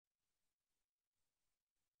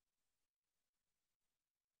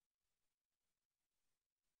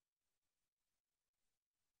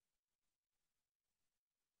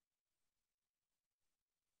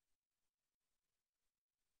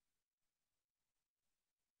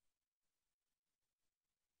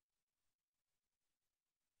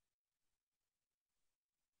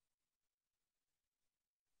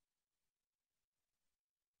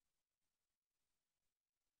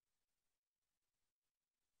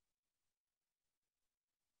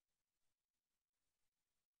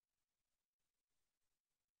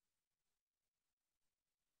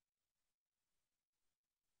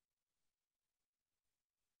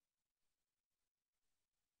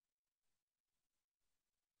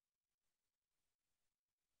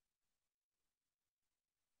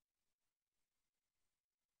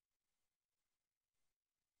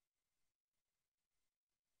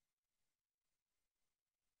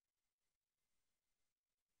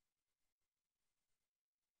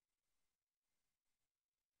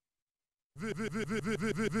Is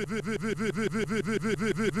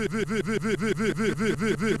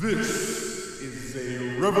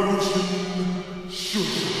a revolution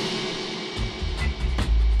shooter.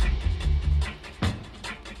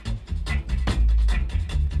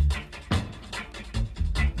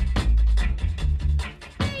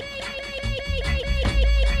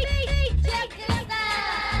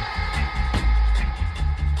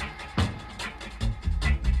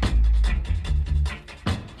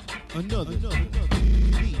 Another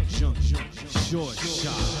beat jump, short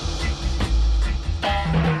shot.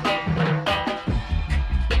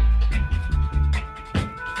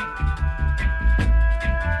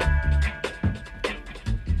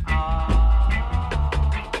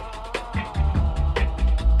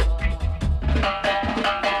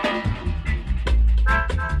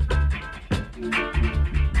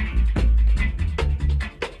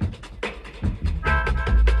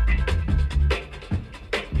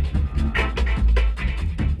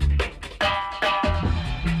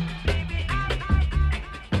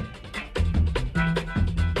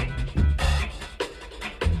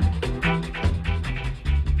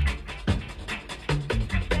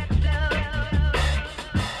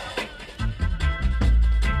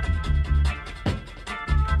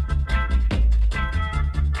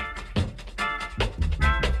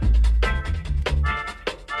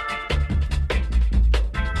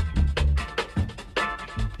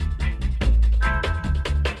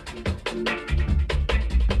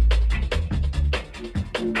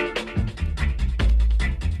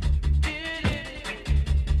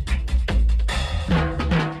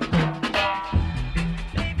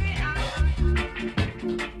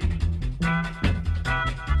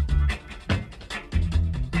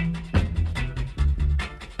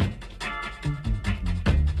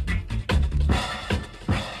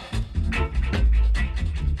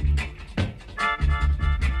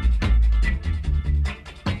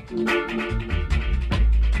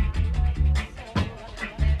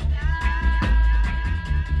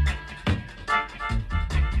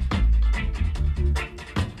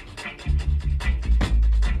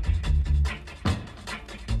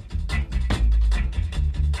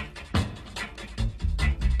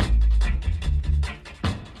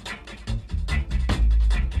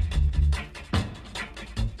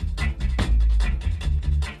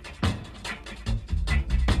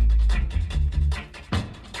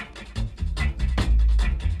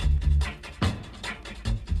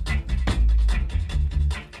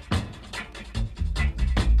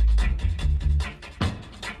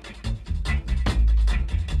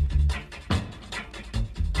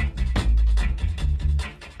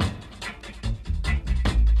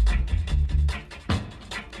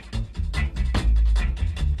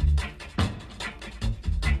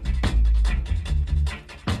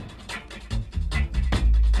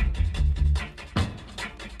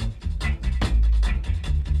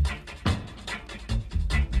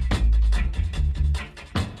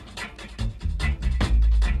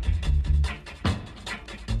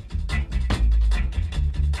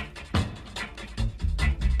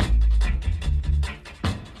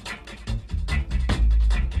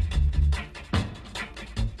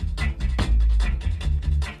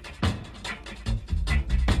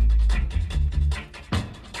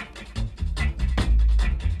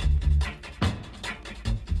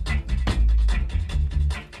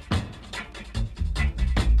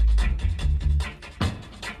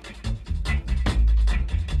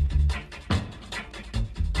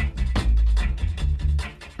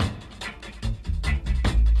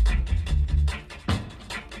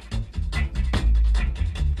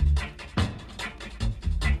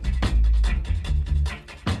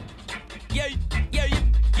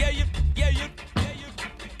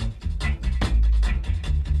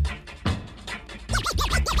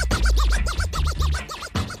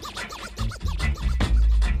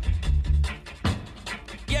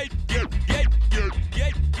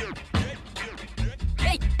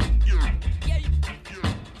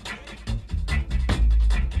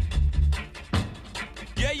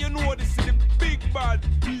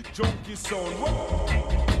 Junkie sound.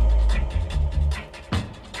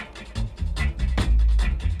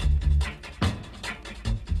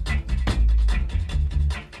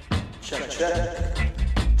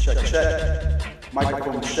 Check.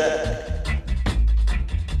 Microphone check.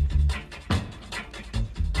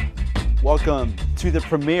 Welcome to the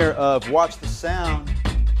premiere of Watch the Sound,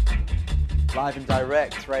 live and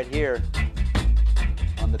direct right here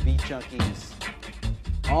on the Beat Junkies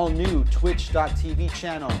all new twitch.tv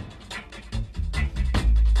channel.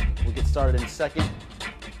 We'll get started in a second.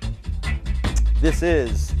 This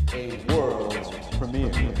is a world premiere.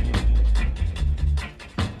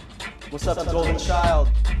 What's up to Golden Child?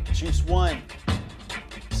 Juice One.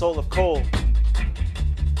 Soul of Coal.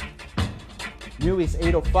 Muis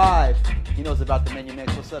 805. He knows about the menu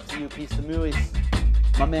mix. What's up to you? Peace to Muis.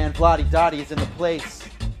 My man Vladi Dottie is in the place.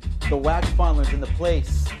 The Wax Fondler's in the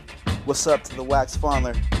place. What's up to the Wax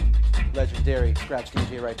Fondler? Legendary scratch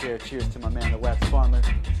DJ right there. Cheers to my man, the Wax Fondler.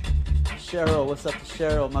 Cheryl, what's up to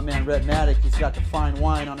Cheryl? My man Red Matic, he's got the fine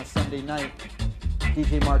wine on a Sunday night.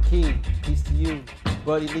 DJ Marquis, peace to you.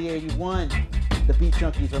 Buddy Lee 81, the Beat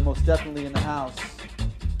Junkies are most definitely in the house.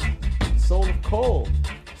 Soul of Coal,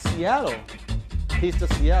 Seattle. Peace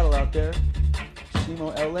to Seattle out there.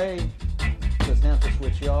 Shimo LA, says hamster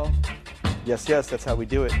switch, y'all. Yes, that's how we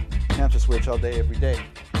do it. Hamster switch all day, every day.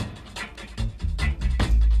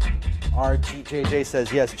 RGJJ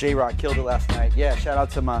says, yes, J-Rock killed it last night. Yeah, shout out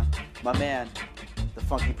to my man, the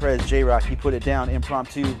Funky Prez, J-Rock. He put it down,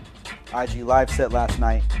 impromptu IG live set last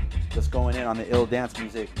night. Just going in on the ill dance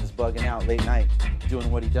music, just bugging out late night, doing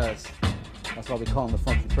what he does. That's why we call him the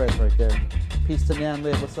Funky Prez right there. Peace to Nan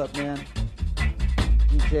Liv, what's up, man?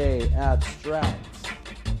 DJ Abstract.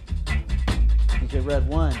 DJ Red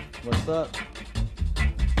One, what's up?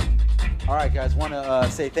 All right, guys, want to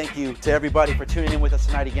say thank you to everybody for tuning in with us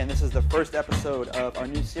tonight again. This is the first episode of our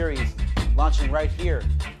new series launching right here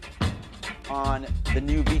on the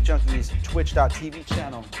new Beat Junkies Twitch.tv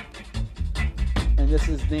channel. And this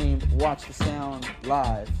is named Watch the Sound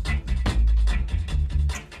Live.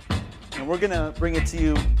 And we're going to bring it to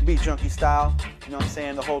you Beat Junkie style. You know what I'm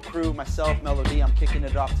saying? The whole crew, myself, Melody, I'm kicking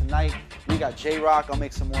it off tonight. We got J-Rock. I'll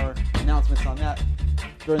make some more announcements on that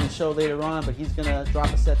during the show later on, but he's going to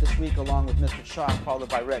drop a set this week along with Mr. Chalk, followed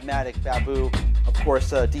by Rhetmatic, Babu, of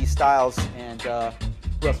course, D Styles, and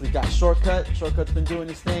who else we got? Shortcut. Shortcut's been doing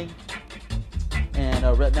his thing. And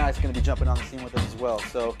Rhetmatic's going to be jumping on the scene with us as well.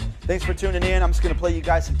 So thanks for tuning in. I'm just going to play you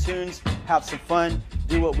guys some tunes, have some fun,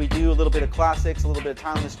 do what we do, a little bit of classics, a little bit of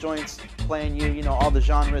timeless joints, playing you know, all the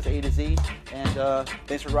genres A to Z. And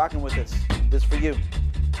thanks for rocking with us. This is for you.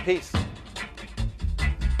 Peace.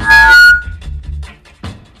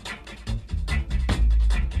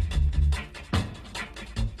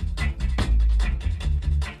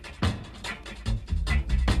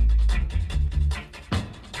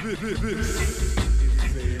 This is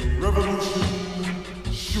a revolution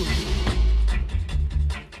shoot.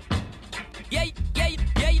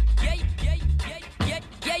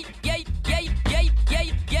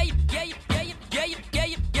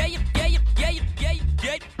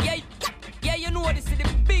 Yeah, you know this is the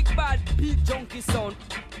big bad beat junkie sound.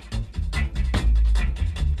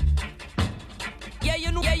 Yeah,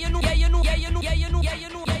 you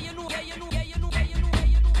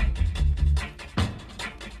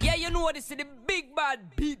know this is the big bad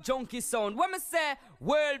beat junkie sound. When me say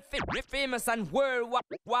world famous and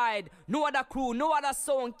worldwide, no other crew, no other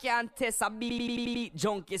sound can test a beat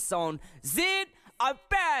junkie sound. Zid, I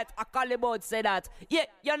bet a Calibut say that. Yeah,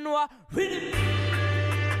 you know rhythm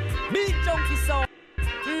beat junkie sound.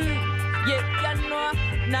 Yeah, you know,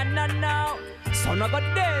 no. Son of a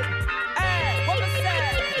dead. Hey, what me say?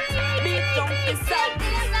 Beat junkie sound.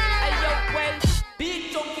 Hey, yo, well, beat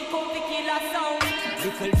junkie come to kill a sound.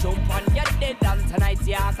 Little jump on your dead and tonight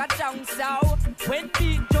you have a chance. So when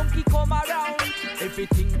beat junkie come around,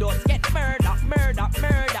 everything does get murder.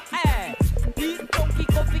 Hey, beat junkie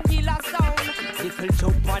come to kill a sound. Little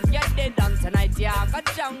jump on your dead and tonight you have a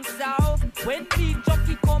chance. So when beat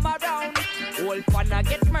junkie come around, all fun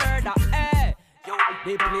get murder. Hey, yo,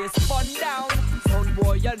 they place fun down. Sound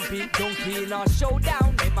boy and beat junkie in a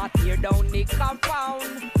showdown. They might tear down the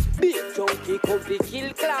compound. Beat junkie come to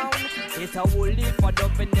kill clown. It's a whole heap of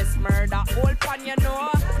dope in this murder. All fun, you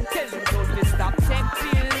know. Tell them to stop take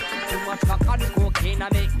pill. Too much cock and cocaine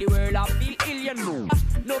and make the world a feel ill, you know.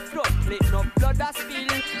 No blood plate, no blood a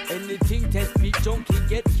spill. Anything test beat junkie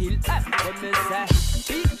get killed. When me say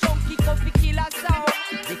beat junkie come to kill a sound.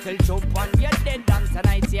 Little jump on your dead and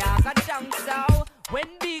tonight you have a chance. So when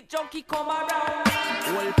beat junkie come around,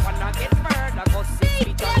 all fun get murder. Go 6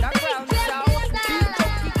 feet on the ground. So beat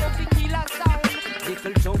junkie come to kill a sound.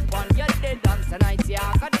 Little jump on your dead and tonight you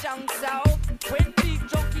have a chance. So when beat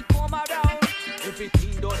junkie come around,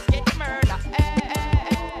 everything does get murder.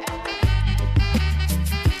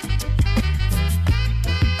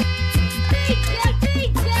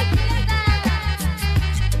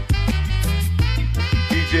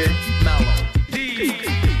 DJ Melo.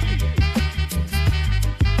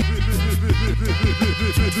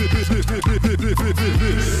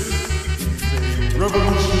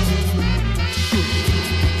 revolution shoot.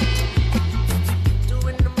 2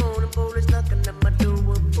 in the morning, police knocking at my door.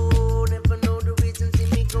 Never know the reason, see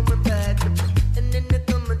me coming back.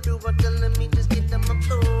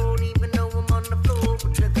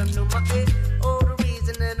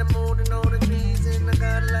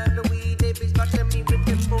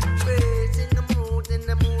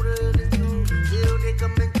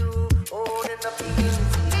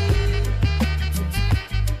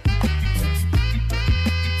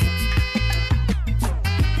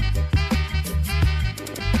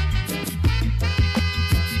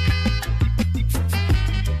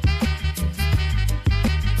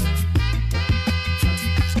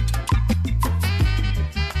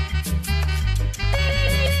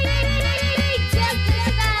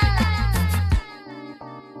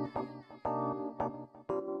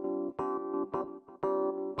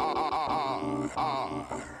 I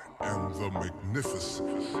am the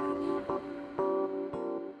magnificent.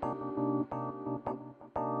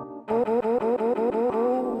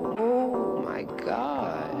 Oh my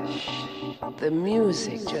gosh, the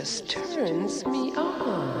music just turns me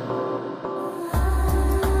on.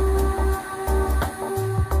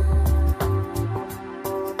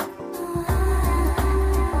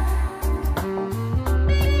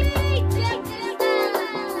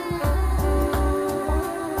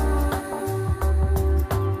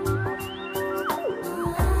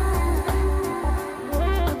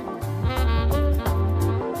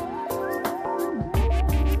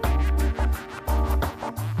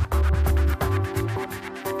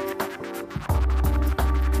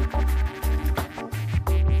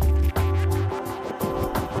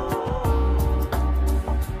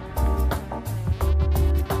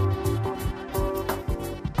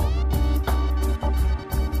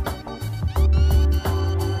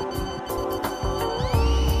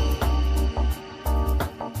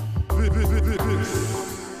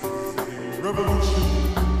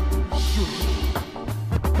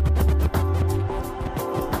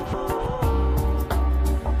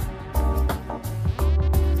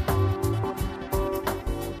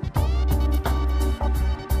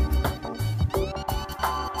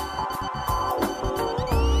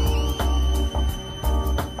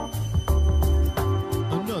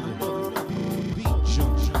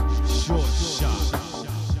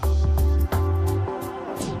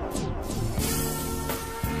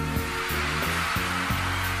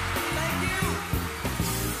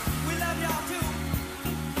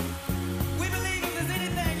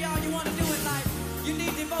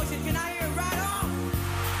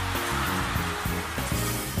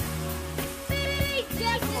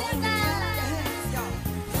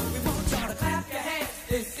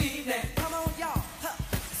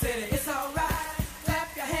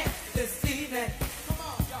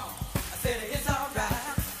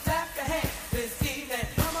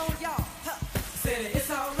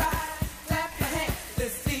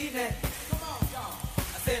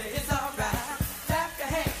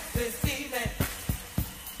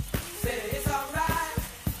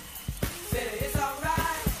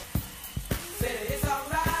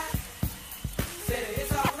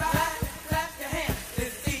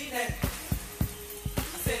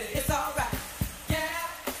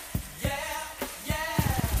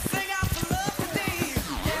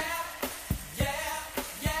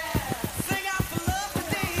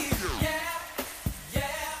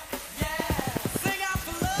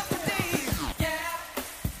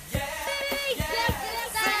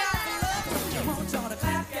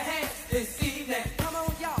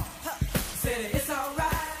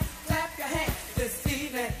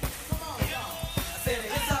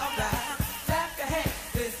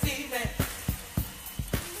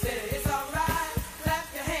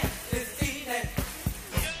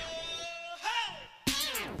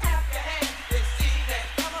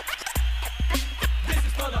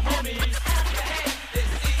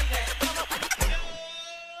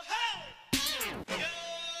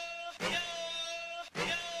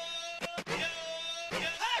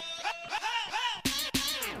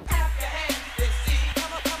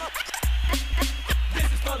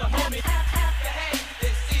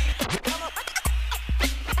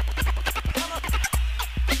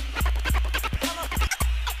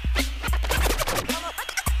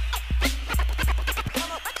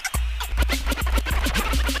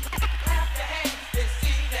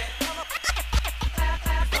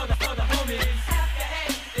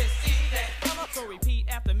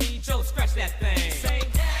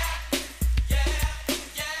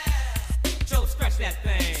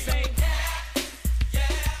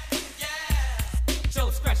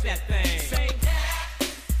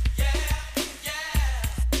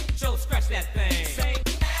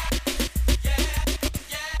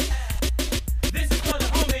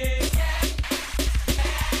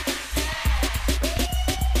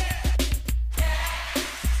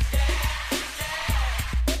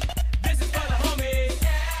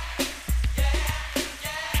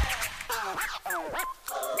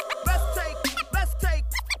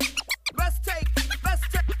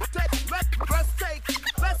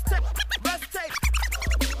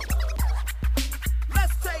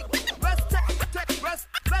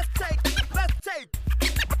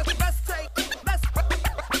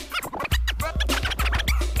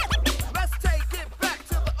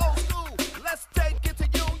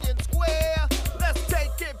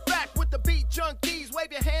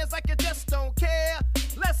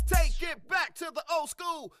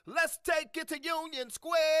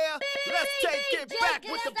 Square. Let's take it back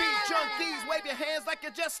with the beat junkies. Wave your hands like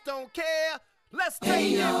you just don't care. Let's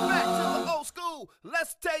take it back to the old school.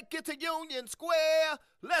 Let's take it to Union Square.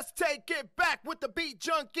 Let's take it back with the beat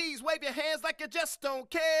junkies. Wave your hands like you just don't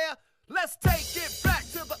care. Let's take it back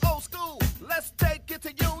to the old school. Let's take it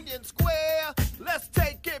to Union Square. Let's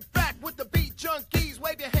take it back with the beat junkies.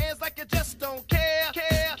 Wave your hands like you just don't care.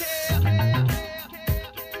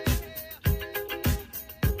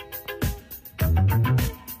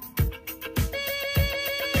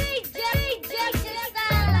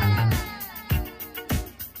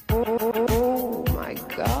 Oh my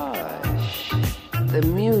gosh, the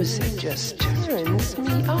music just turns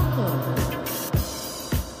me on.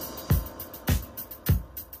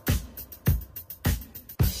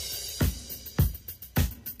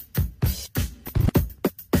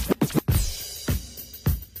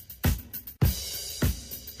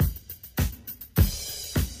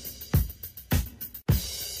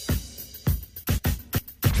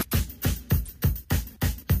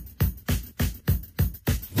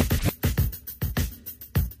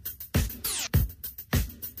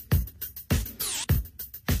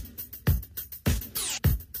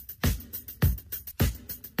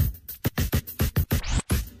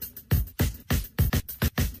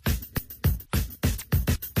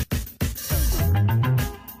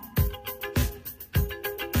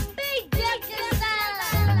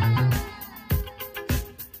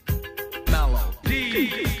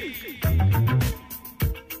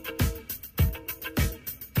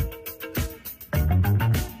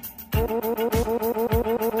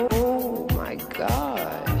 Oh my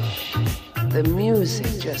gosh, the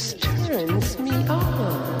music just turns me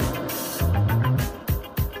on.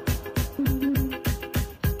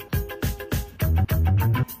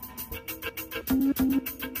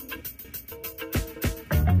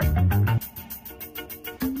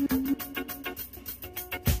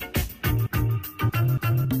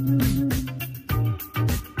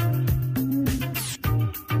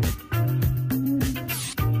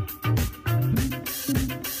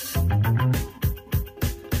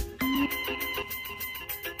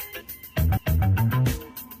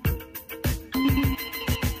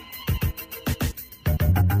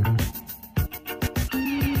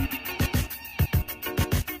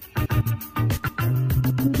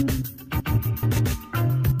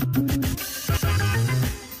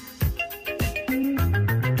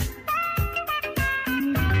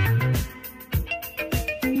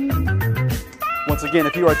 Once again,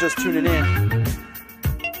 if you are just tuning in,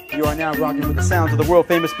 you are now rocking with the sounds of the world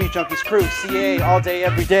famous Beat Junkies crew, CA, all day,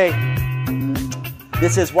 every day.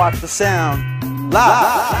 This is Watch the Sound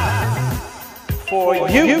live for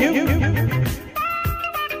you.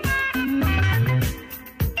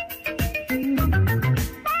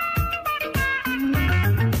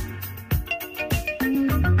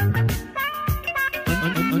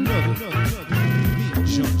 Another beat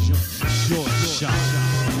short shot.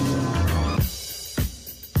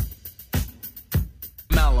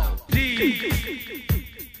 Melo.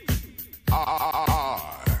 I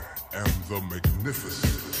am the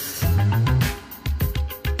magnificent.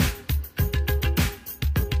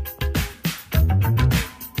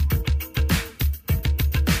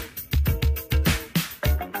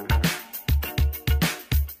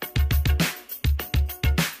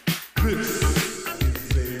 This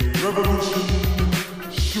is a revolution.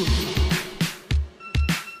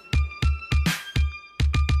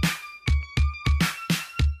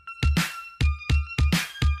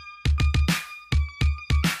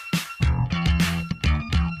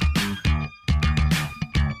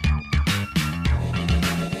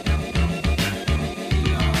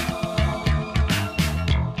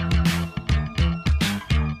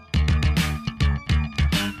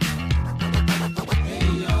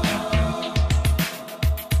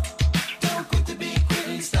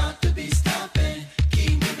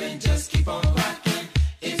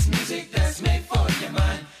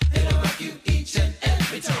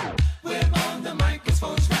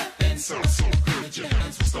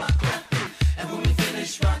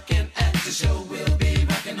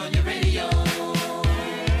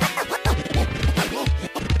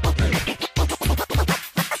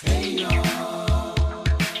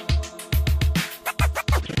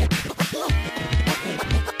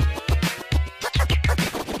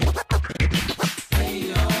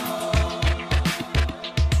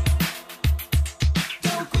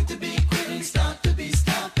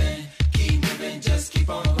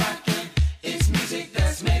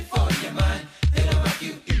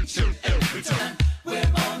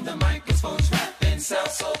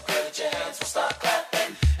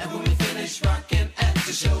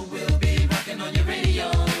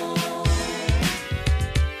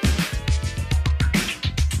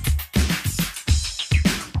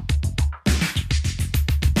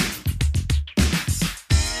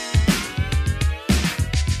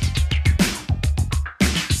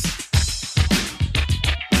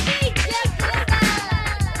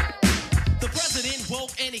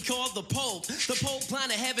 spoke. The Pope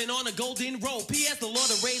planted heaven on a golden rope. P.S. the Lord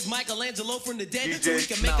had raised Michelangelo from the dead so he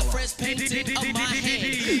could make a fresh painting of my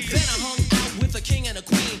hand. Then I hung out with a king and a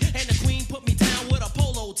queen, and the queen put me down with a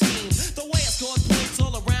polo team. The way I scored points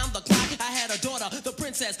all around the clock, I had a daughter, the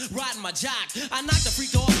princess, riding my jock. I knocked the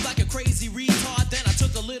freak off like a crazy retard. Then I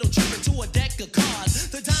took a little trip into a deck of cards.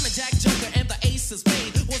 The Diamond Jack Joker and the Ace of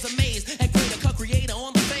Spades. Was amazed at Greater Cut Creator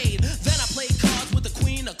on the fade. Then I played cards with the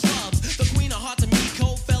Queen of Clubs. The Queen of Hearts and me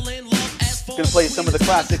fell in love as for Gonna play some of the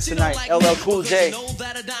classics tonight. LL Cool J.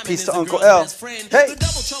 Peace to Uncle L. Hey. The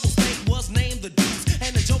double trouble spade was named the Deuce,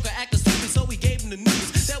 and the Joker acted stupid, so we gave him the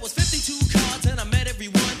news. There was 52 cards, and I met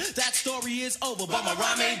everyone. That story is over, but my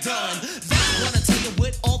rhyme ain't done. Then I wanna tell you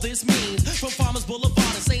what all this means. From Farmers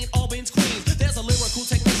Boulevard and St. Albans, Queens, there's a lyrical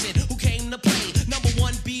technician who came to play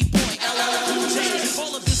 #1 B-boy, LL Cool J.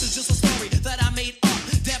 All of this is just a story that I made up.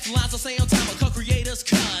 Deaf lines will say on time, cut creators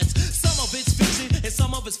cuts. Some of it's fiction and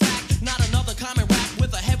some of it's fact. Not another common rap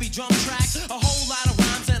with a heavy drum track. A whole lot of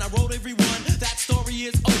rhymes and I wrote every one. That story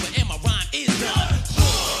is over and my rhyme is done.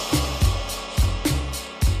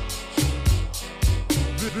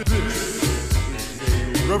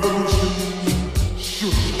 Revolution.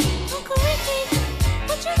 Sure. Uncle Ricky,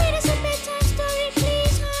 would you read us a bedtime story,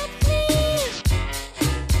 please, huh, please?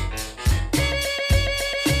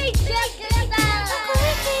 Uncle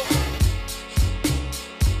Ricky.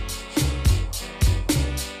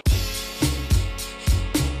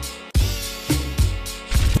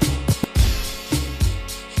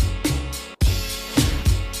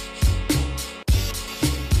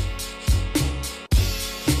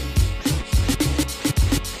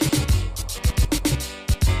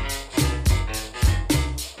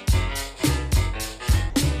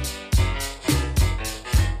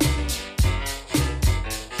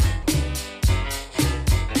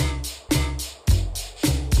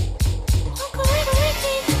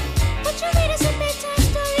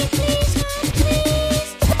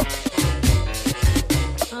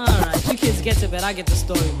 Get to bed, I get the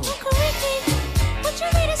story more. Uncle Ricky, would you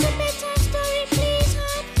read us a bedtime story, please,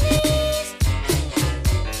 huh, please?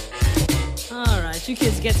 Alright, you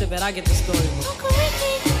kids get to bed, I get the story more. Uncle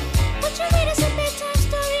Ricky, would you read us a bedtime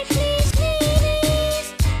story, please,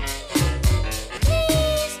 please?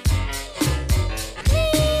 Please?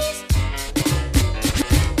 Please?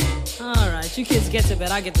 Alright, you kids get to bed,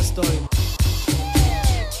 I get the story more.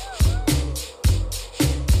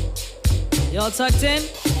 Y'all tucked in?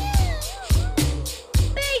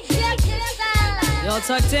 Y'all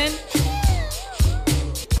tucked in?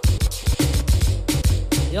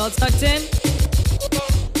 Y'all tucked in?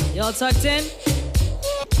 Y'all tucked in?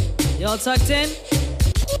 Y'all tucked in?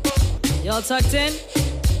 Y'all tucked in?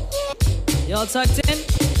 Y'all tucked in?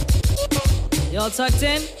 Y'all tucked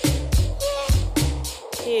in?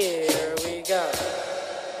 Here we go.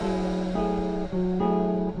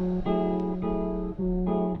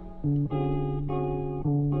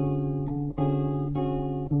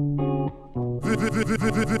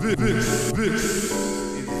 This is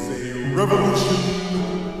a revolution.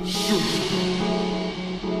 Sure.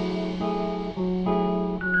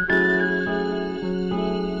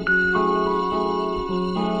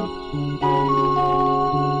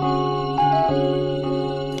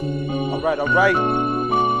 All right.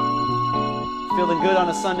 Feeling good on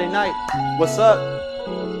a Sunday night. What's up?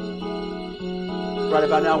 Right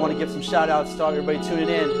about now, I want to give some shout outs to everybody tuning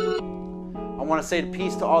in. I want to say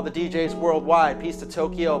peace to all the DJs worldwide. Peace to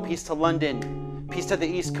Tokyo, peace to London, peace to the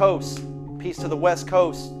East Coast, peace to the West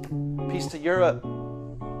Coast, peace to Europe.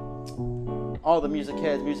 All the music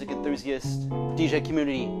heads, music enthusiasts, DJ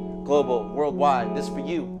community, global, worldwide. This for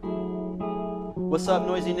you. What's up,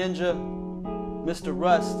 Noisy Ninja? Mr.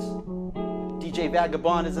 Rust, DJ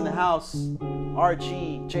Vagabond is in the house.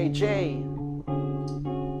 RG, JJ,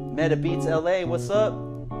 Meta Beats LA, what's up?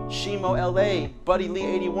 Shimo LA, Buddy Lee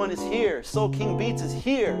 81 is here. Soul King Beats is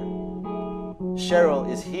here. Cheryl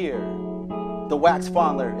is here. The Wax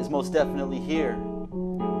Fondler is most definitely here.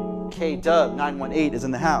 K Dub 918 is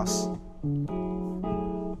in the house.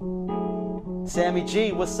 Sammy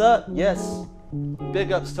G, what's up? Yes.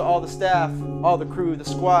 Big ups to all the staff, all the crew, the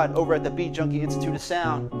squad over at the Beat Junkie Institute of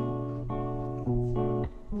Sound.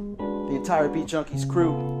 The entire Beat Junkies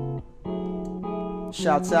crew.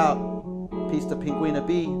 Shouts out. Peace to Pinguina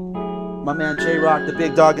B. My man J-Rock, the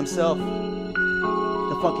big dog himself.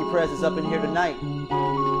 The Funky Prez is up in here tonight.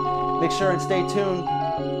 Make sure and stay tuned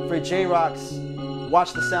for J-Rock's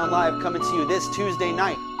Watch the Sound Live coming to you this Tuesday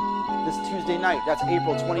night. That's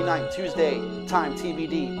April 29th, Tuesday, time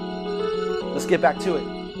TBD. Let's get back to it.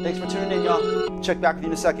 Thanks for tuning in, y'all. Check back with you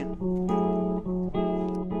in a second.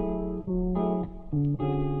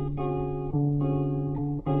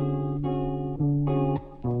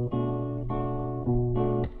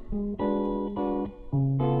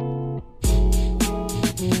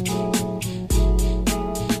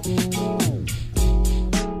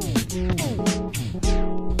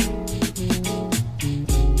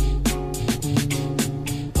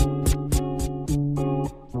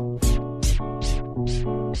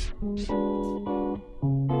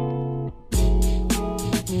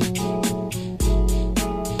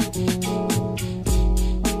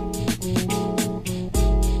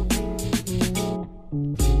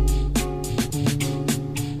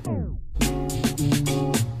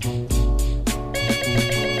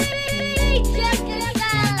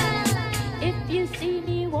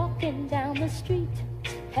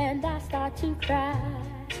 to cry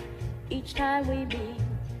each time we meet.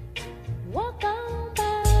 Walk on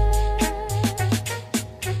by.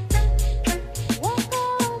 Walk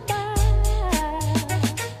on by.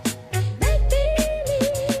 Make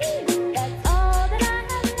believe that's all that I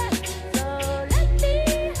have left. So let me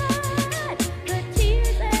hide the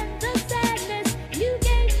tears and the sadness you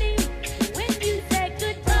gave me when you said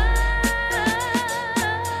goodbye.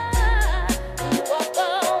 Walk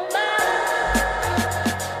on by.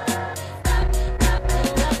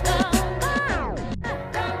 Walk on by.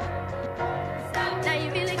 Now you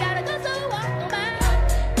really gotta go, so walk on by.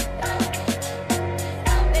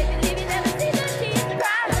 Baby, leave you never see the tears to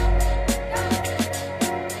cry.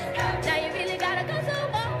 Now you really gotta go, so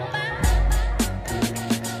walk on by.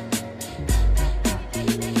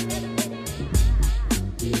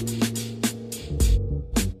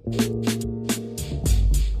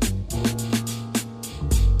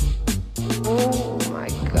 Oh my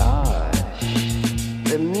gosh.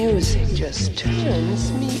 The music just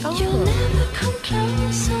turns me on. You'll never come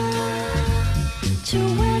closer to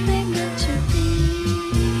where they meant to be.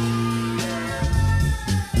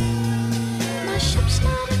 My ship's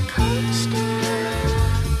not a coaster,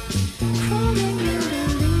 crawling in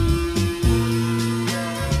the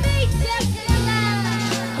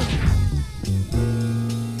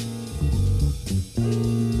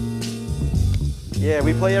Yeah,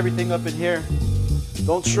 we play everything up in here.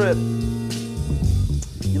 Don't trip.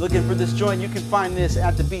 You're looking for this joint, you can find this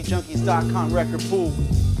at the beatjunkies.com record pool.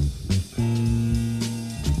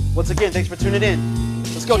 Once again, thanks for tuning in.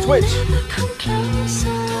 Let's go, Twitch. You'll never come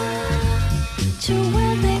closer to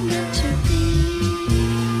where they meant to be.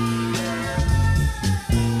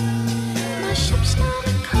 My ship's not a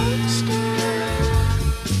coaster,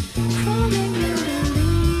 crawling in the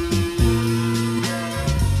lee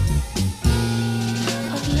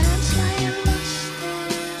of lands lying lost there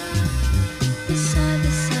beside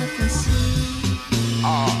the Southern Sea. I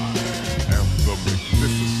am the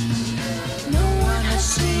magnificent. No one has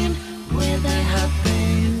seen where they have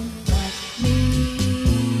been but me.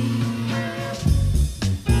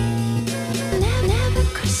 Never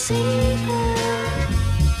could see them,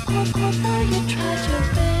 although you tried your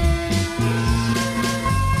best.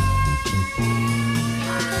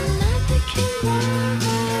 The night became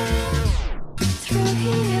lovely, through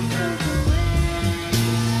here, through the west.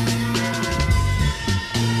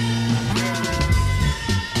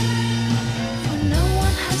 For no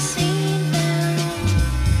one has seen them,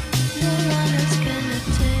 no one is gonna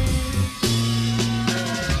test.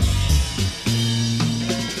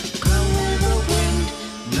 Go with the wind,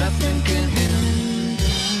 nothing can hinder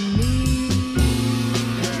me.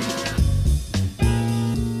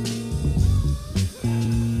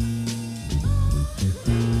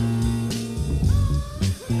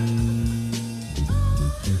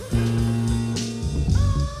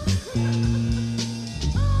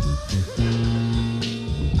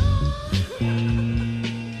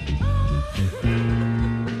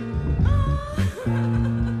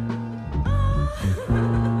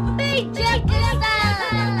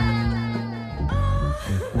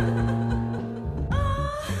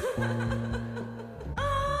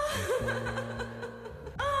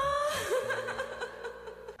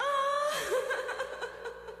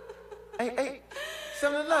 Hey,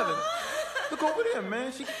 7-Eleven. Look over there,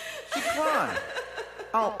 man. She crying.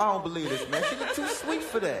 I don't believe this, man. She look too sweet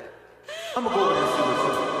for that. I'm gonna go over there and see what's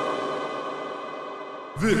up.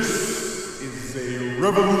 This is a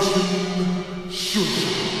revolution shooter.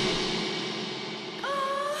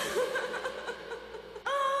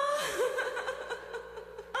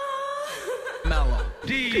 Melo.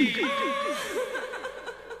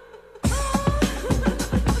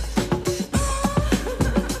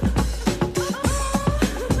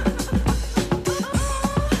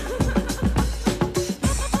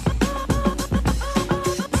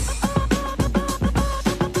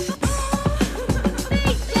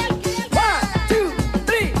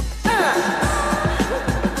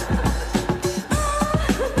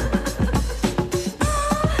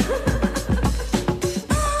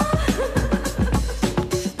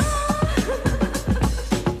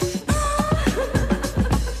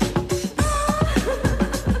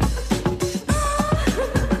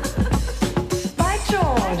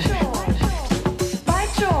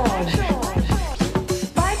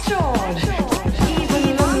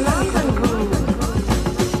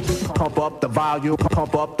 Pump up the volume,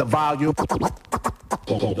 pump up the volume.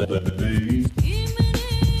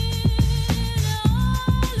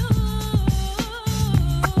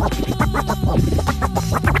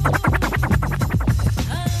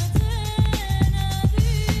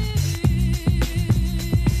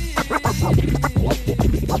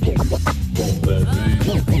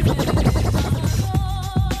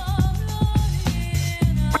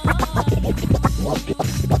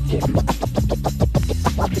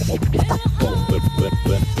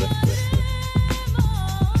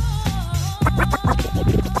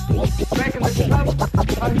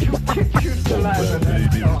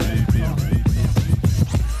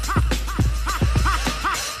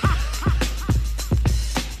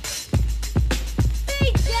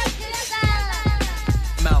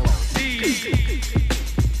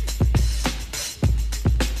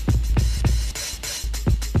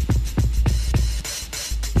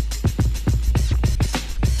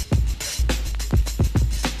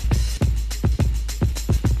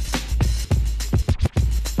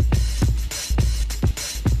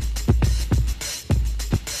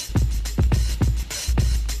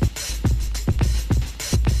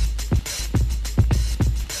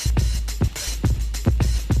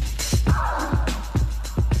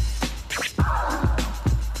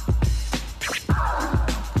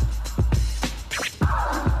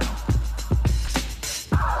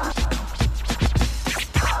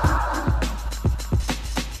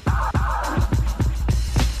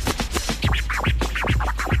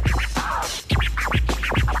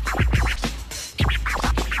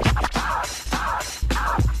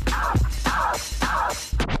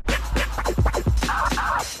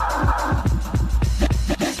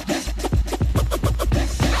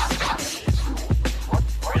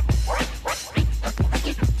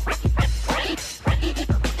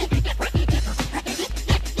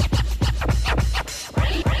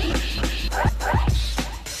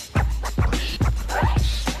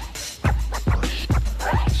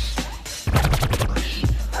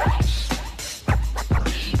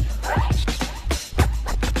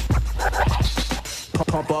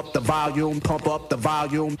 Pump up the volume, pump up the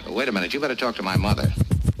volume. Wait a minute, you better talk to my mother.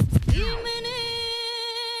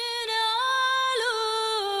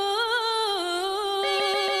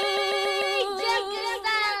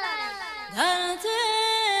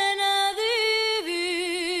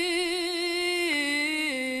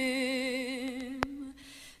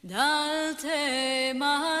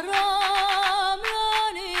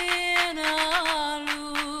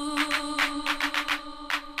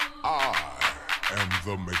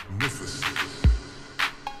 The magnificent.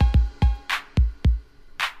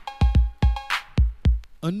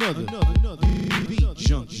 Another beat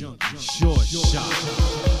junk, short shot.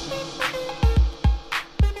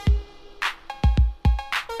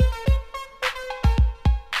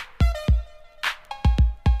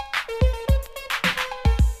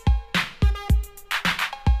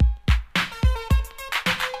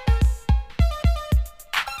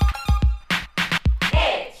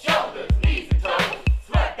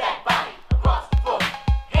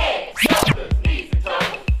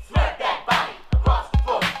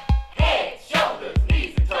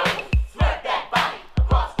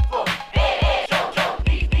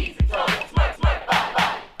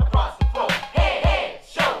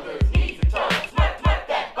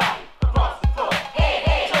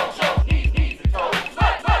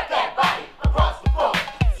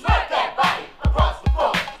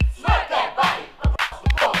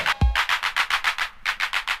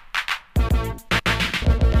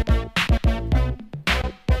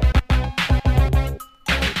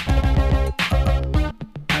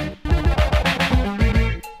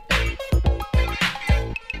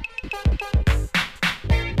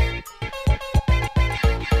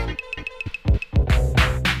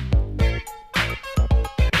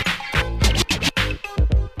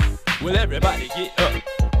 Will everybody get up?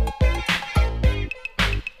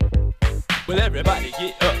 Will everybody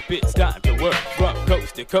get up? It's time to work from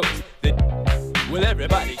coast to coast. Will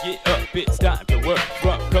everybody get up? It's time to work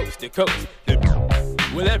from coast to coast.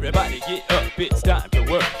 Will everybody get up? It's time to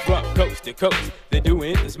work from coast to coast. They're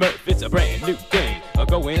doing the Smurf, it's a brand new thing.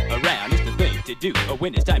 Going around, it's the thing to do.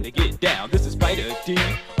 When it's time to get down, this is Spider D.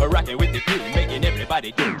 Rocking with the crew, making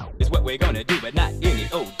everybody do. It's what we're gonna do, but not any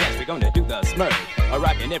old dance. We're gonna do the Smurf.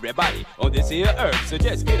 Rocking everybody on this here earth. So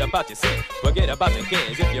just get about your seat, forget about your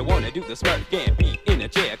cares. If you wanna do the Smurf, can't be in a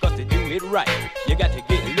chair. Cause to do it right, you got to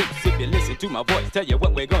get loose. If you listen to my voice, tell you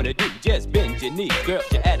what we're gonna do. Just bend your knees, girls,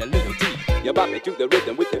 you add a little tea. You bop it to the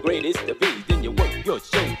rhythm with the greatest of ease. Then you work your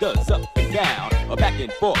shoulders up and down, or back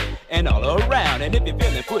and forth, and all around. And if you're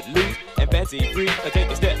feeling footloose and fancy free, take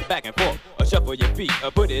a step back and forth, or shuffle your feet, or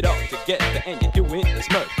put it all together, and you're doing the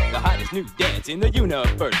Smurf, the hottest new dance in the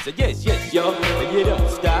universe. So yes, yes, y'all, you don't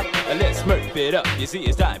stop, let's Smurf it up. You see,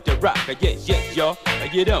 it's time to rock. Yes, yes, y'all,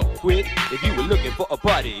 you don't quit. If you were looking for a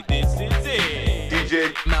party, this is it.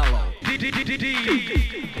 DJ Melo. This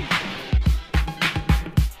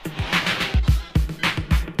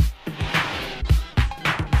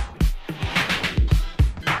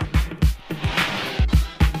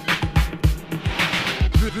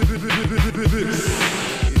is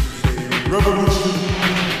a revolution.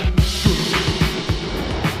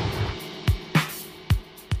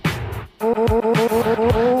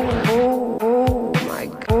 Oh,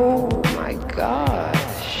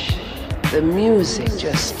 music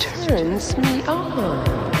just turns me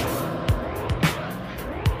on.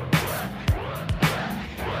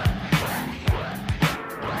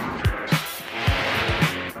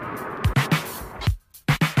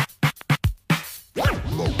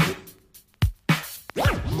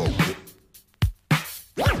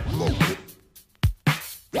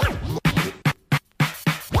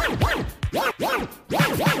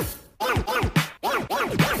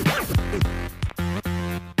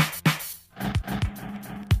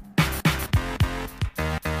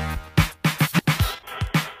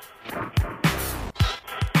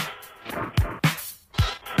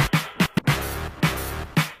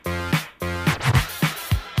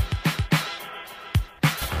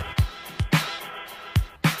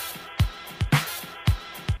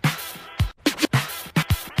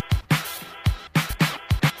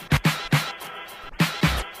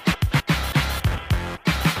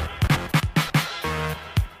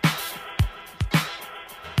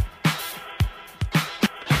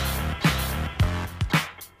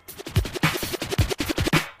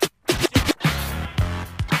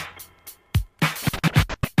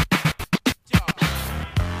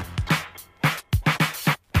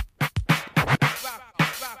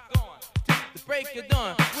 break of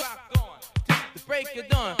dawn, rock on. The break of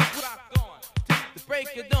dawn, rock on. The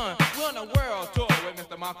break of dawn. We're on a world tour with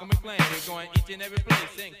Mr. Malcolm McLean. We're going each and every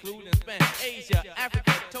place, including Spain, Asia,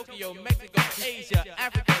 Africa, Tokyo, Mexico, Asia,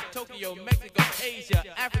 Africa, Tokyo, Mexico, Asia,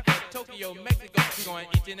 Africa, Tokyo, Mexico. We're going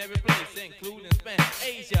each and every place, including Spain,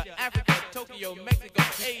 Asia, Africa, Tokyo, Mexico,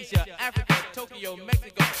 Asia, Africa, Tokyo,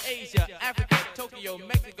 Mexico, Asia, Africa, Tokyo,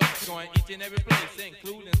 Mexico. We're going each and every place,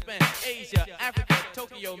 including Spain, Asia, Africa,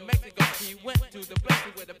 Tokyo, Mexico. He went to the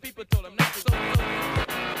places where the people told him not to go.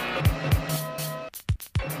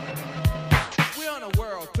 We're on a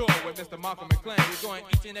world tour with Mr. Malcolm McLean. We're going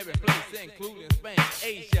each and every place, including Spain,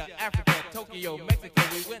 Asia, Africa, Tokyo, Mexico.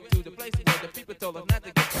 We went to the places where the people told us not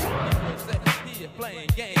to go. People said he is playing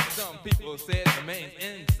games. Some people said the man's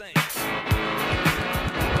insane.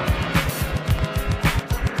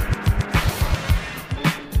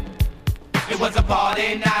 It was a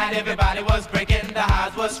party night, everybody was breaking, the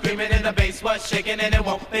highs was screaming and the bass was shaking, and it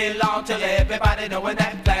won't be long till everybody knowing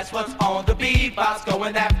that Flash was on the beatbox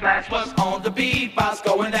going, that Flash was on the beatbox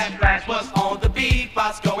going, that Flash was on the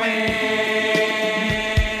beatbox going.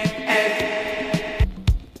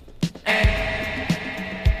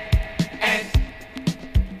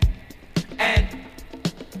 And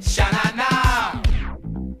Sha-na-na.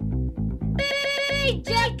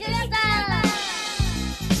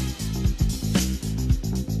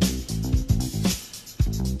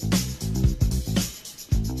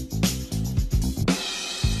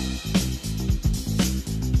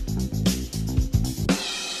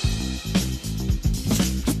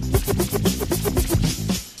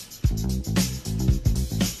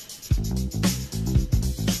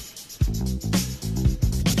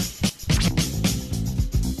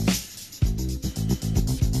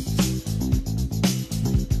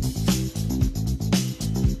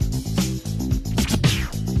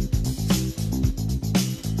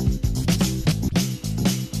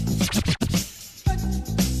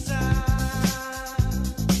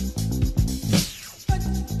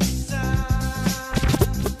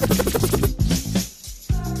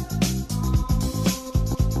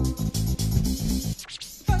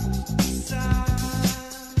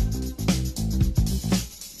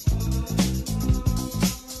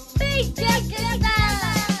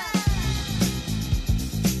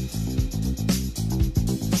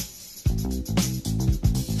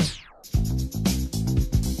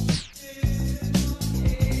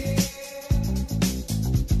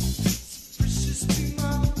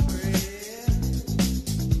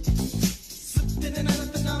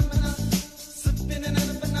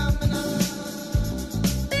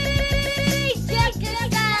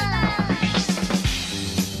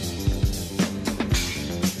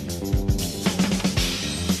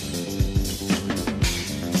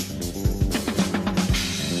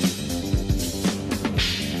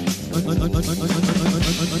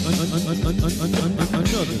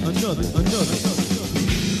 Another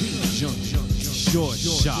short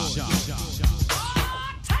shot.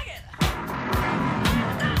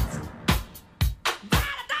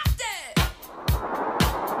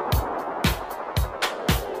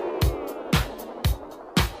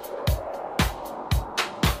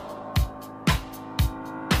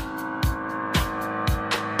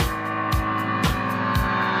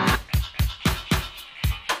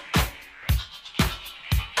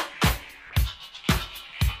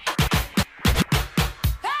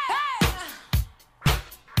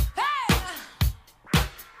 Hey!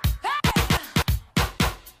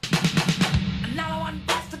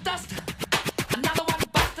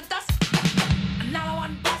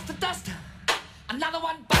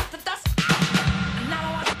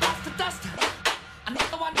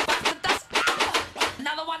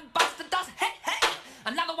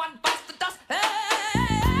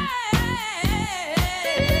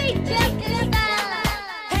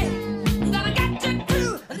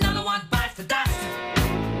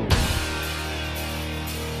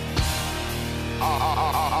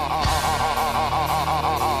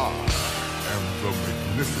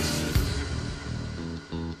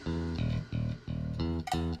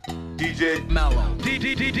 Melo.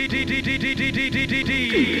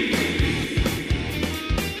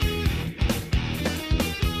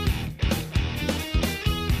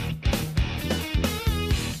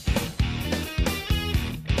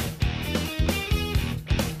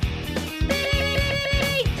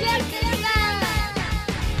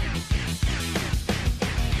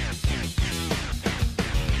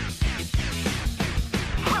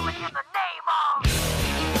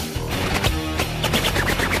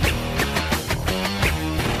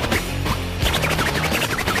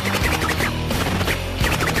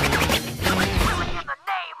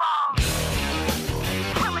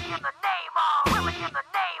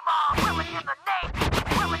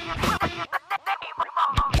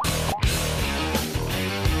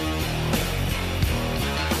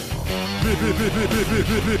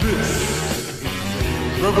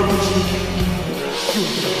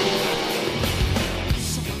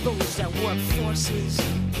 Some of those that work forces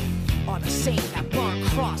are the same that burn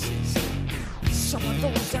crosses. Some of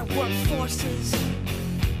those that work forces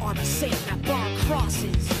are the same that burn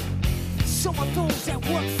crosses. Some of those that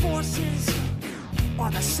work forces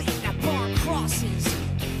are the same that burn crosses.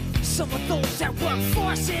 Some of those that work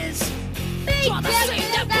forces are the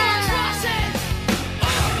same that burn crosses.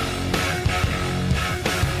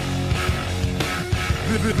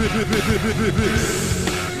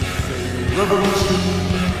 Revolution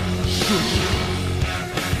Shoot.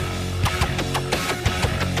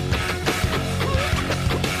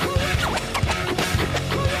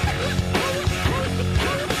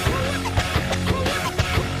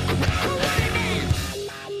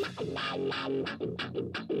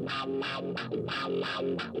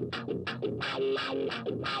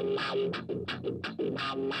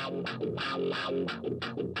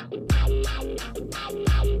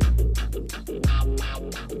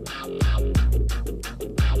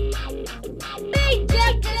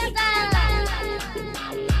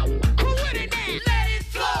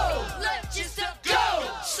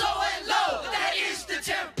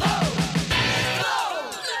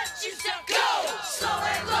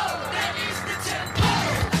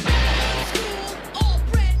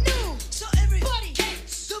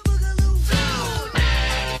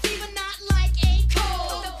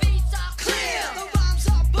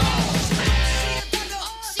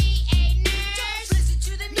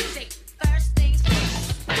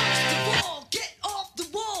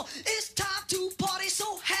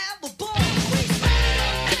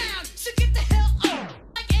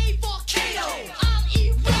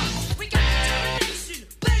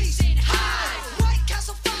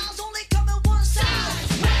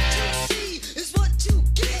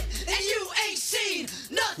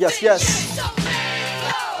 Yes.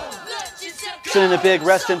 Sending a big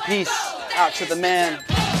rest in peace out to the man,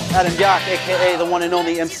 Adam Yak, aka the one and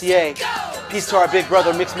only MCA. Peace to our big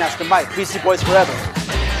brother, Mixmaster Mike. Beastie Boys forever.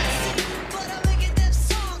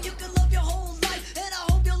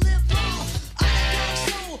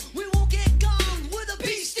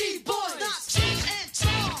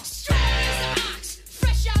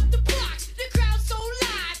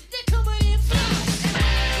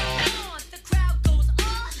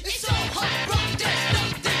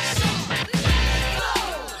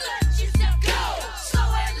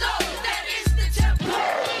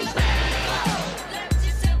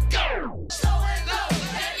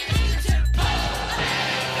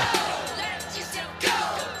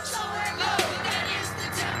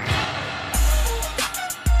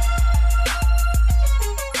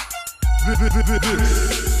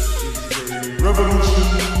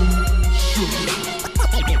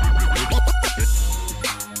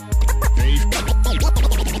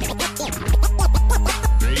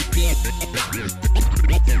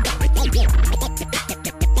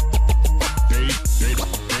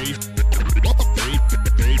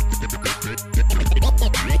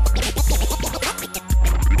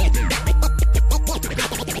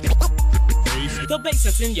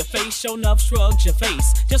 In your face, show enough shrugs your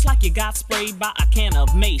face, just like you got sprayed by a can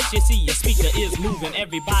of mace. You see, your speaker is moving,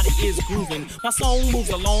 everybody is grooving. My song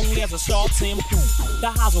moves along as a sharp tempo.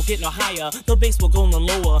 The highs will get no higher, the bass will go no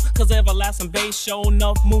lower, cause everlasting bass show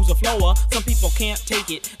enough moves a flower. Some people can't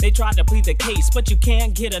take it, they try to plead the case, but you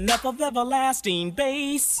can't get enough of everlasting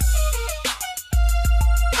bass.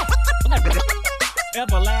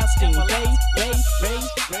 Everlasting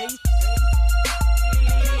bass.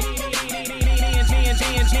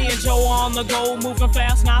 And Joe on the go, moving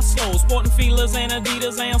fast, not slow. Sporting feelers and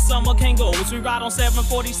Adidas and summer Kangos. We ride on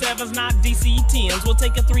 747s, not DC-10s. We'll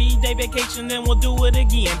take a 3-day vacation, then we'll do it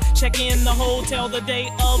again. Check in the hotel the day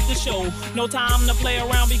of the show. No time to play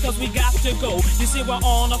around because we got to go. You see, we're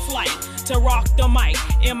on a flight to rock the mic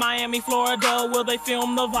in Miami, Florida, where they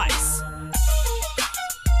film the Vice.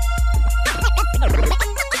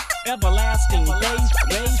 everlasting bass,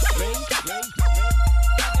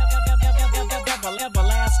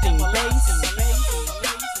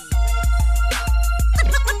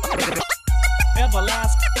 everlasting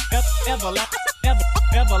bass,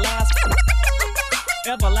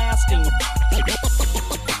 everlasting.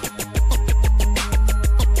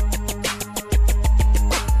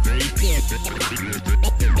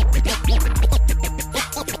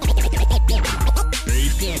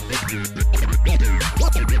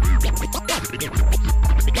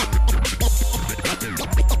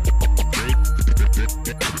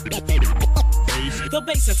 The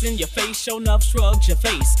bass that's in your face, show enough shrugs your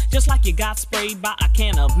face, just like you got sprayed by a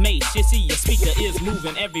can of mace. You see, your speaker is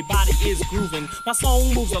moving, everybody is grooving. My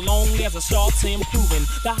song moves along as a short's improving.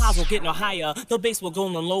 The highs will get no higher, the bass will go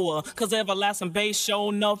no lower, cause everlasting bass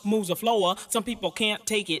show enough moves a flower. Some people can't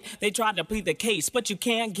take it, they try to plead the case, but you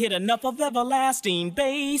can't get enough of everlasting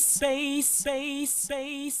bass, bass, bass,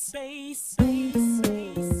 bass, bass, bass,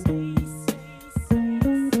 bass.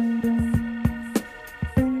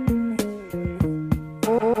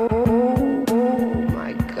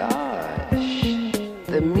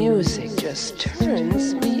 The music just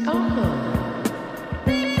turns me on.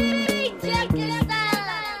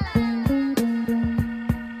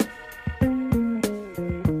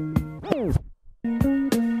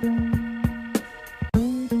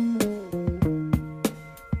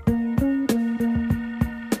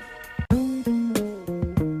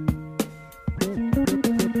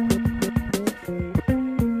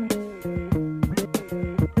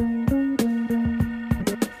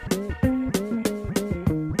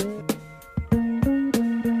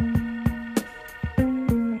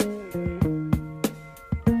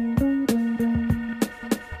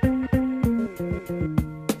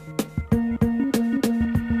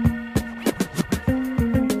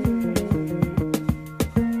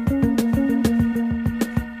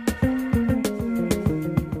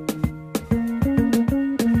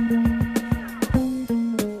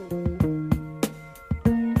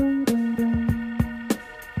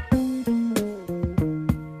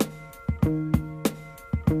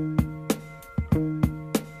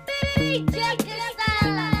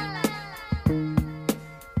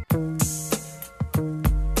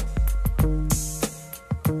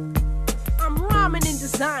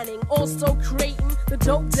 Also creating the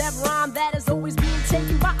dope dev rhyme that is always being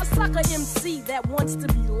taken by a sucker MC that wants to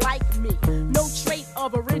be like me. No trait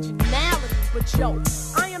of originality, but yo,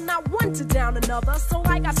 I am not one to down another. So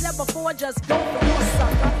like I said before, just go for your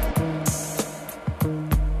sucker.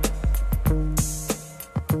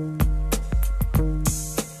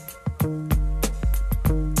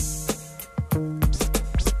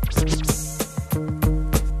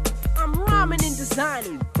 I'm rhyming and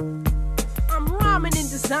designing. I'm rhyming and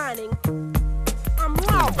designing.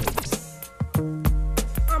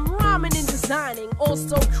 I'm rhyming and designing.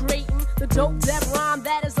 Also creating the dope dev rhyme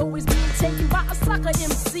that is always being taken by a sucker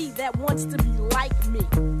MC that wants to be like me.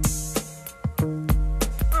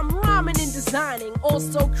 I'm rhyming and designing.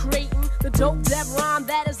 Also creating the dope dev rhyme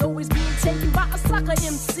that is always being taken by a sucker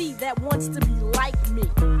MC that wants to be like me.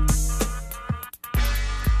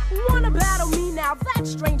 Wanna battle me now?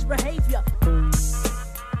 That's strange behavior.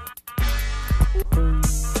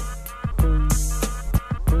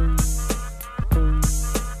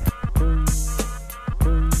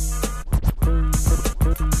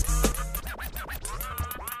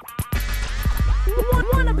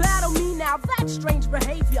 Wanna battle me now? That's strange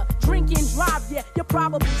behavior. Drink and drive, yeah, you're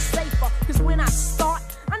probably safer. Cause when I start,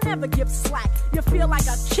 I never give slack. You feel like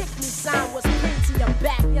a kick me sign was pinned to your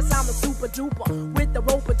back. Yes, I'm a super duper with the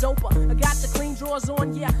roper doper. I got your clean drawers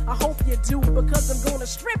on, yeah, I hope you do. Because I'm gonna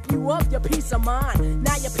strip you of your peace of mind.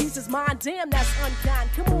 Now your peace is mine, damn, that's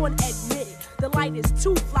unkind. Come on, admit it, the light is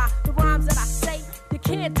too fly. The rhymes that I say, you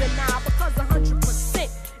can't deny. Because 100%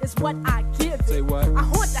 is what I give it. Say what? I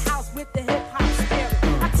haunt the house with the hip-hop spirit.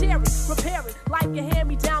 I tear it, repair it, like a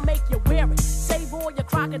hand-me-down, make you wear it. Save all your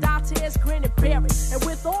crocodile tears, grin and bear it. And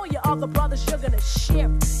with all your other brothers, you're gonna share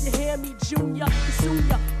it. You hear me, Junior? Soon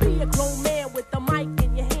you be a grown man with the mic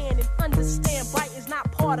in your hand. And understand, biting's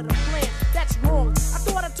not part of the plan. That's wrong. I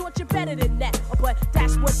thought I taught you better than that. But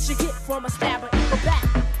that's what you get from a stabber in the back.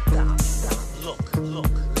 Look,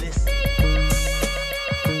 listen.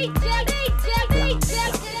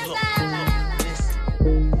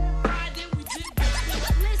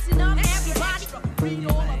 Listen up, everybody. Read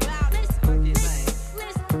all about it.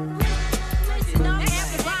 Listen up, everybody. Read all about it. Listen up,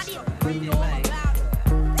 everybody.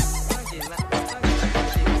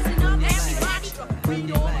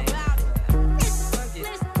 Read all about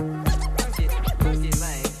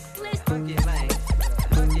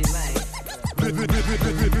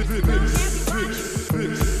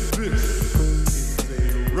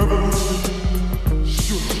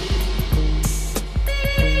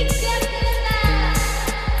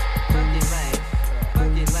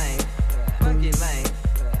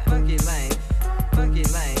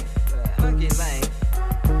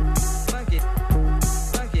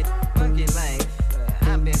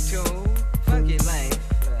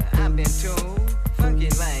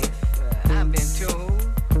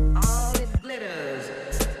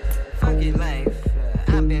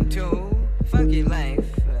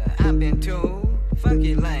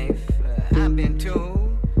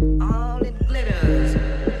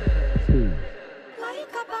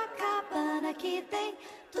tem,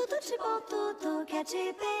 tudo de bom, tudo que é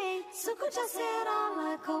de bem. Suco de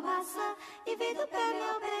acerola com maçã e vem do pé,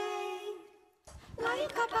 meu bem. Lá em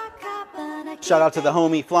Copacabana. Shout out to the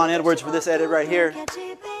homie Flan Edwards for this edit right here.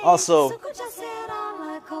 Also,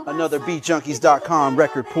 another beatjunkies.com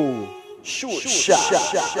record pool. Short shot.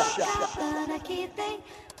 Aqui tem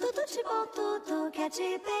tudo de bom, tudo que é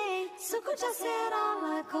de bem. Suco de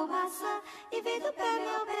acerola com maçã e vem do pé,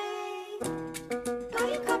 meu bem. Lá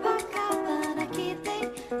em Copacabana aqui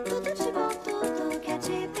tem tudo de bom, tudo que é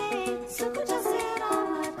de bem. Suco de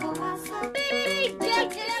acerola com maçã.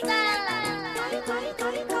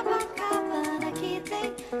 Lá em Copacabana aqui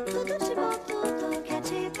tem tudo de bom, tudo que é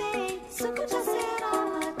de bem. Suco de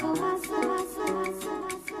acerola com maçã, maçã, maçã,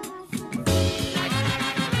 maçã.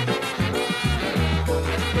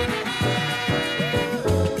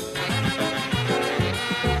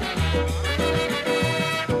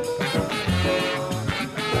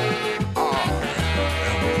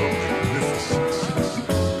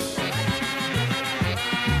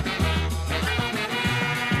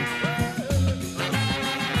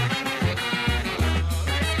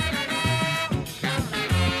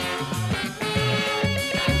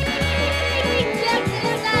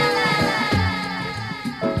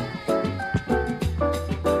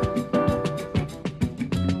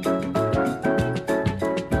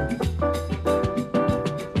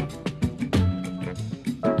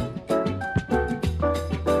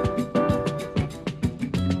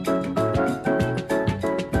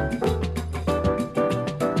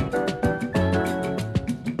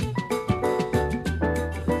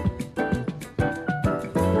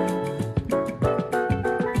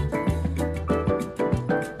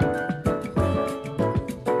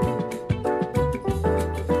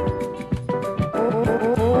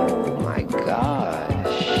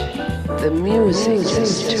 The music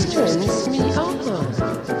just turns me on.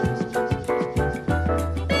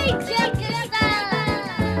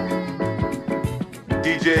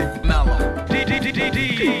 DJ Melo.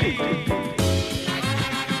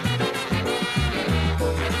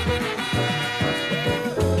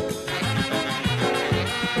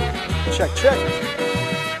 Check, check.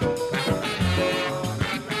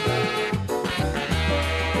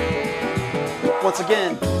 Once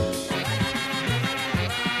again,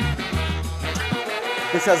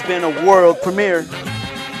 this has been a world premiere.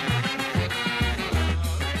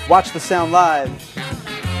 Watch the sound live.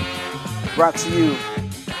 Brought to you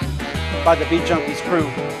by the Beat Junkies crew.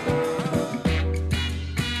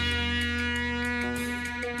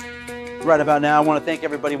 Right about now, I want to thank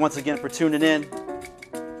everybody once again for tuning in.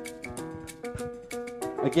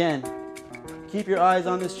 Again, keep your eyes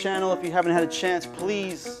on this channel. If you haven't had a chance,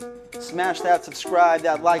 please smash that subscribe,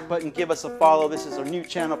 that like button, give us a follow. This is our new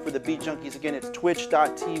channel for the Beat Junkies. Again, it's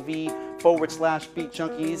twitch.tv/Beat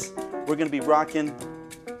Junkies. We're going to be rocking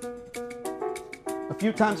a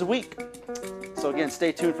few times a week. So again,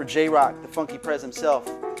 stay tuned for J-Rock, the Funky Prez himself,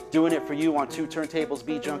 doing it for you on 2 turntables,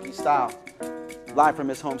 Beat Junkie style, live from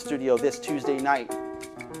his home studio this Tuesday night.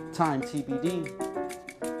 Time TBD.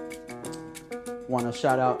 Want to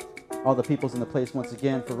shout out all the peoples in the place once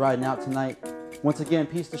again for riding out tonight. Once again,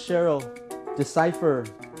 peace to Cheryl, Decipher,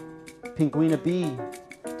 Pinguina B,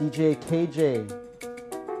 DJ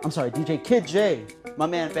Kid J, my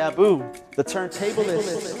man Babu, the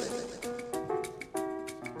turntablist.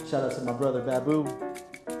 Shout out to my brother Babu,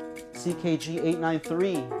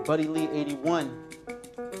 CKG893, Buddy Lee 81,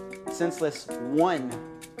 Senseless 1,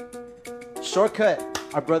 Shortcut,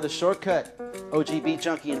 our brother Shortcut, OG Beat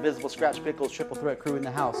Junkie, Invisible Scratch Pickles, Triple Threat crew in the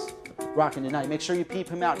house. Rocking tonight. Make sure you peep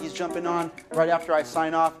him out. He's jumping on right after I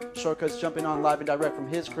sign off. Shortcut's jumping on live and direct from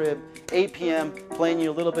his crib. 8 p.m. playing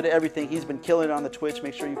you a little bit of everything. He's been killing it on the Twitch.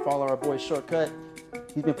 Make sure you follow our boy Shortcut.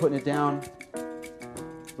 He's been putting it down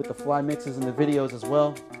with the fly mixes and the videos as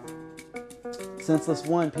well. Senseless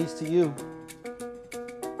One, peace to you.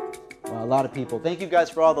 Wow, a lot of people. Thank you guys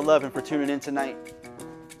for all the love and for tuning in tonight.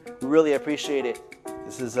 We really appreciate it.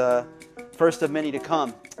 This is first of many to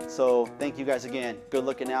come. So thank you guys again. Good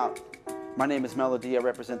looking out. My name is Melody. I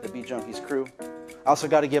represent the Beat Junkies crew. I also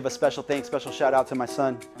got to give a special thanks, special shout out to my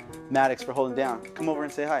son, Maddox, for holding down. Come over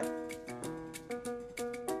and say hi.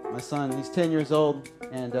 My son, he's 10 years old,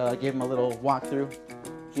 and I gave him a little walkthrough.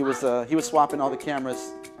 He was swapping all the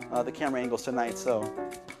cameras, the camera angles tonight, so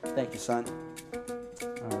thank you, son.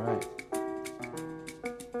 All right.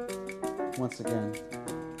 Once again,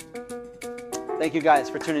 thank you guys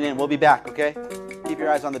for tuning in. We'll be back, okay? Keep your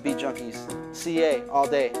eyes on the Beat Junkies. CA all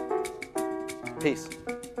day. Peace.